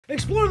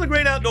Explore the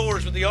great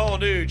outdoors with the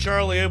all-new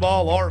Charlie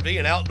Obaugh RV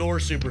and Outdoor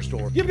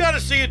Superstore. You've got to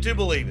see it to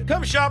believe it.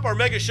 Come shop our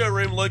mega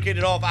showroom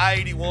located off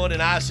I-81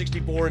 and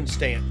I-64 in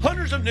Staunton.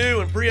 Hundreds of new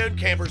and pre-owned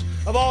campers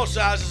of all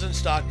sizes in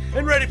stock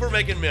and ready for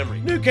making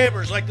memory. New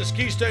campers like the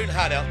Keesee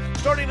Hideout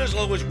starting as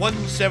low as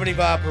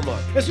 $175 per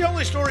month. It's the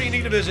only store you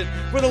need to visit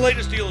for the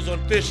latest deals on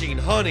fishing,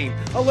 hunting,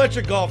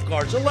 electric golf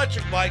carts,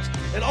 electric bikes,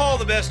 and all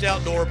the best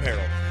outdoor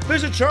apparel.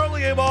 Visit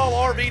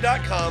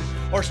CharlieObaughRV.com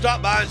or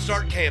stop by and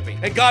start camping.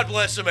 And God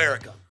bless America.